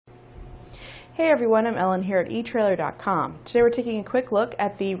Hey everyone, I'm Ellen here at etrailer.com. Today we're taking a quick look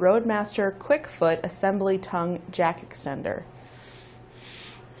at the Roadmaster Quick Foot Assembly Tongue Jack Extender.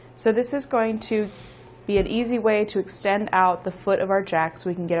 So this is going to be an easy way to extend out the foot of our jack so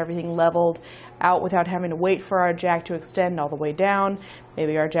we can get everything leveled out without having to wait for our jack to extend all the way down.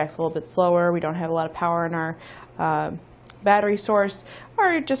 Maybe our jack's a little bit slower, we don't have a lot of power in our battery source,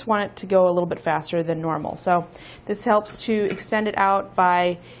 or you just want it to go a little bit faster than normal. So this helps to extend it out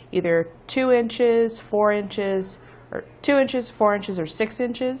by either 2 inches, 4 inches, or 2 inches, 4 inches, or 6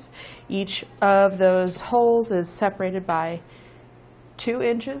 inches. Each of those holes is separated by 2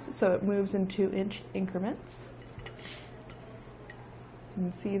 inches, so it moves in 2-inch increments. You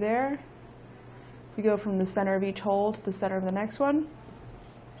can see there. We go from the center of each hole to the center of the next one.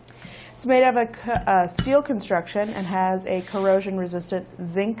 It's made of a steel construction and has a corrosion-resistant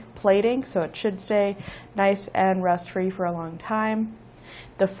zinc plating, so it should stay nice and rust-free for a long time.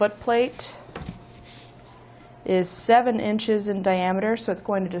 The foot plate is 7 inches in diameter, so it's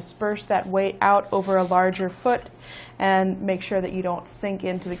going to disperse that weight out over a larger foot and make sure that you don't sink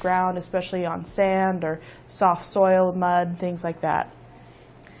into the ground, especially on sand or soft soil, mud, things like that.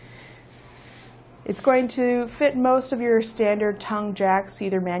 It's going to fit most of your standard tongue jacks,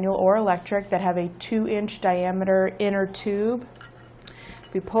 either manual or electric, that have a 2-inch diameter inner tube.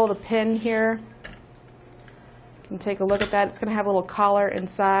 If we pull the pin here, you can take a look at that. It's going to have a little collar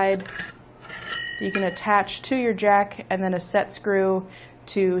inside that you can attach to your jack, and then a set screw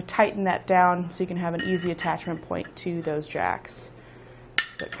to tighten that down so you can have an easy attachment point to those jacks.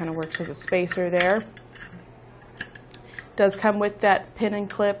 So it kind of works as a spacer there. It does come with that pin and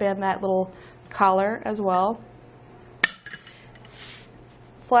clip and that little collar as well.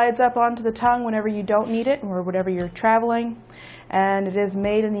 Slides up onto the tongue whenever you don't need it or whenever you're traveling, and it is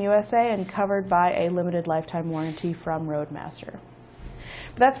made in the USA and covered by a limited lifetime warranty from Roadmaster.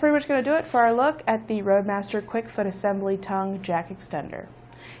 But that's pretty much going to do it for our look at the Roadmaster Quick Foot Assembly Tongue Jack Extender.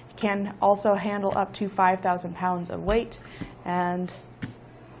 It can also handle up to 5,000 pounds of weight, and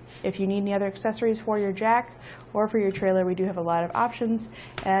if you need any other accessories for your jack or for your trailer, we do have a lot of options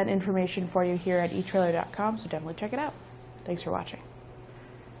and information for you here at etrailer.com, so definitely check it out. Thanks for watching.